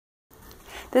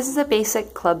This is a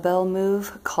basic club bell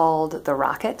move called the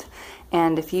rocket,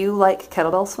 and if you like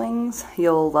kettlebell swings,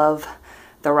 you'll love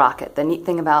the rocket. The neat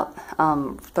thing about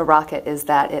the rocket is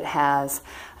that it has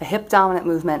a hip dominant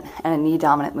movement and a knee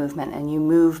dominant movement, and you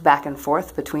move back and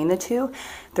forth between the two.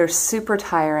 They're super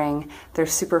tiring, they're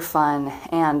super fun,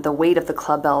 and the weight of the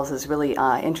club bells is really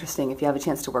interesting. If you have a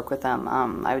chance to work with them,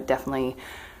 I would definitely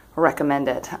recommend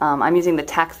it. I'm using the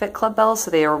TacFit club bells,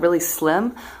 so they are really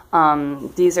slim.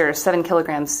 These are 7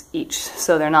 kilograms each,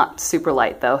 so they're not super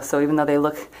light though. So even though they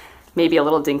look maybe a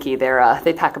little dinky,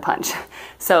 they pack a punch.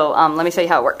 So let me show you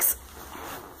how it works.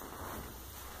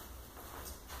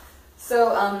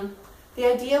 So the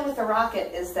idea with the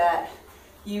rocket is that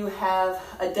you have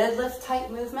a deadlift type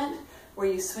movement where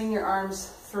you swing your arms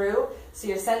through. So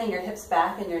you're sending your hips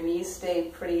back and your knees stay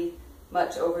pretty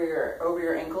much over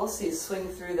your ankles, so you swing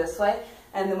through this way,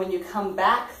 and then when you come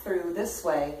back through this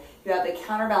way, you have the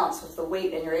counterbalance with the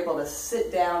weight, and you're able to sit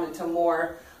down into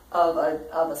more of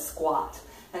a squat.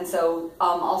 And so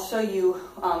I'll show you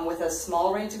with a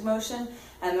small range of motion,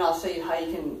 and then I'll show you how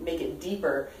you can make it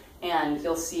deeper, and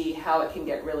you'll see how it can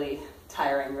get really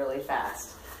tiring really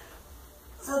fast.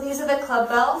 So these are the club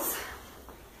bells.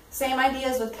 Same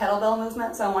ideas with kettlebell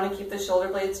movement, so I want to keep the shoulder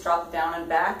blades dropped down and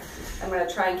back. I'm going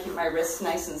to try and keep my wrists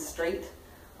nice and straight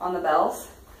on the bells,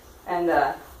 and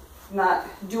not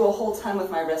do a whole ton with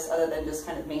my wrists other than just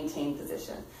kind of maintain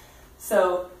position.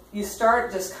 So you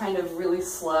start just kind of really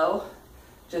slow,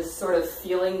 just sort of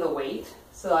feeling the weight.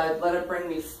 So I let it bring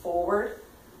me forward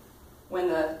when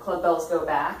the club bells go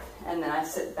back, and then I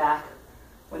sit back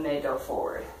when they go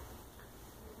forward.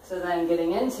 So then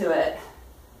getting into it,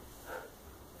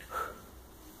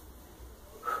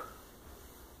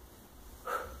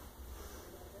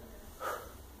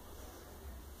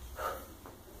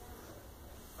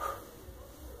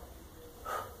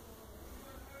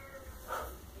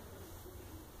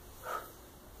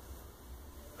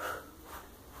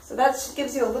 so that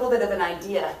gives you a little bit of an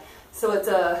idea. So it's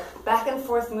a back and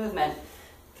forth movement.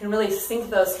 You can really sink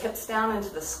those hips down into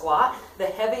the squat. The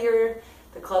heavier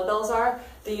the club bells are,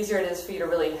 the easier it is for you to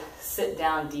really sit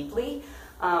down deeply.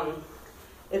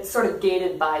 It's sort of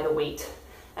gated by the weight,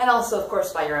 and also of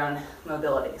course by your own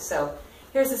mobility. So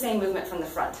here's the same movement from the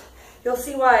front. You'll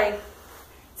see why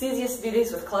it's easiest to do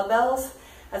these with club bells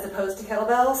as opposed to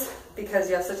kettlebells, because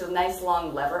you have such a nice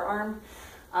long lever arm.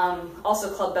 Also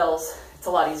club bells, it's a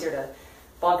lot easier to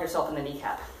bonk yourself in the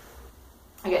kneecap.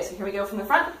 Okay, so here we go from the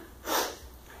front.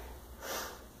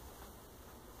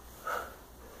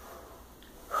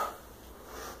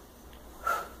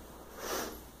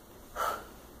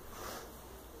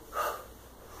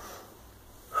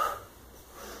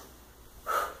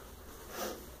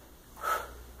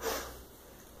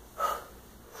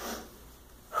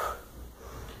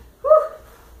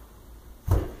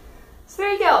 So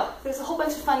there you go. There's a whole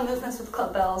bunch of fun movements with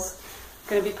club bells. I'm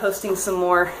going to be posting some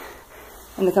more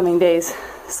in the coming days.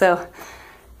 So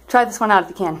try this one out if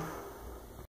you can.